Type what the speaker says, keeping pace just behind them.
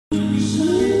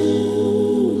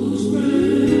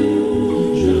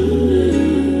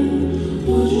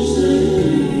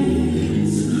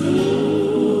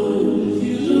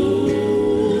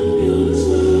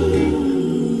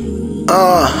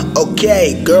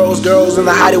Okay, girls in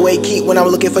the hideaway keep. When I'm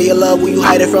looking for your love, will you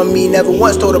hide it from me? Never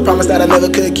once told a promise that I never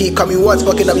could keep. Caught me once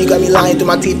fucking up, you got me lying through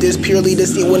my teeth. This purely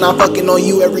deceit when I'm fucking on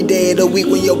you every day of the week.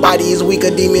 When your body is weak, a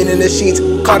demon in the sheets.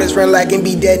 Caught his friend lacking,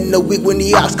 be dead in a week. When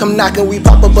the ops come knocking, we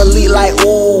pop up a lead like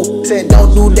ooh. Said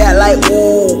don't do that like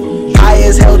ooh. High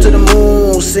as hell to the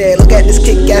moon. Said look at this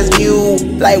kick-ass view.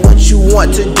 Like what you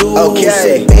want to do. Okay.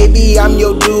 Said baby I'm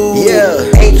your dude.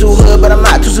 Yeah. Ain't too hood but I'm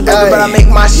not too suburban, but I make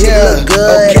my shit look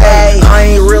good. Okay. I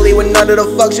ain't really with none of the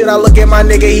fuck shit. I look at my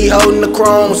nigga, he holding the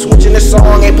chrome. Switching the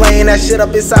song, ain't playing that shit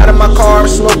up inside of my car. I'm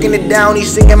smoking it down,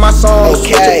 he's singing my song.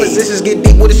 Okay. Switching positions, get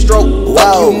deep with a stroke.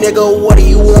 Fuck you nigga, what do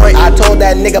you want? I told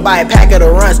that nigga buy a pack of the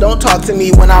runs. Don't talk to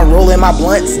me when I'm rolling my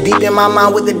blunts. Deep in my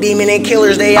mind with the demon and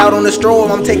killers, they out on the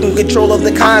stroll. I'm taking control of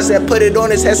the concept, put it on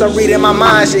his head, so I'm reading my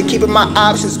mind. Shit, keeping my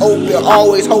options open,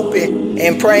 always hoping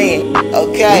and praying.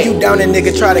 Okay. When you down and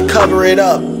nigga try to cover it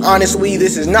up. Honestly,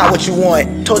 this is not what you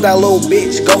want. Told that little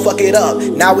bitch, go fuck it up.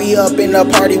 Now we up in the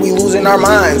party, we losing our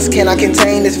minds. Can I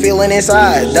contain this feeling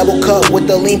inside? Double cup with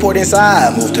the lean poured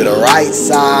inside. Move to the right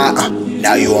side.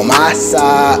 Now you on my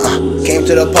side. Came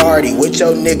to the party with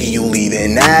your nigga, you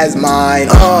leaving as mine.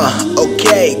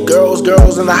 Okay, girls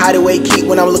in the hideaway keep.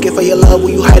 When I'm looking for your love,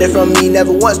 will you hide it from me?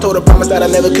 Never once told a promise that I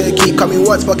never could keep. Caught me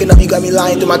once fucking up, you got me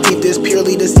lying through my teeth. This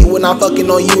purely deceit when I'm fucking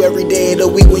on you every day of the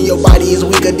week. When your body is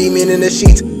weak, a demon in the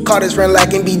sheets. Caught his friend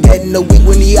lacking, be dead in a week.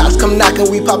 When the ops come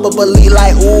knocking, we pop up a lead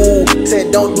like ooh.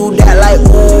 Said don't do that like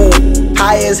ooh.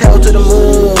 High as hell to the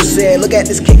moon. Said look at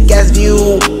this kick-ass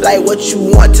view. Like what you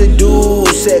want to do.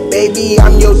 Said baby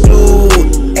I'm your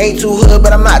dude. Ain't too hood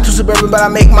but I'm not too suburban, but I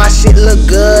make my shit look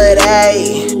good,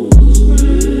 ayy.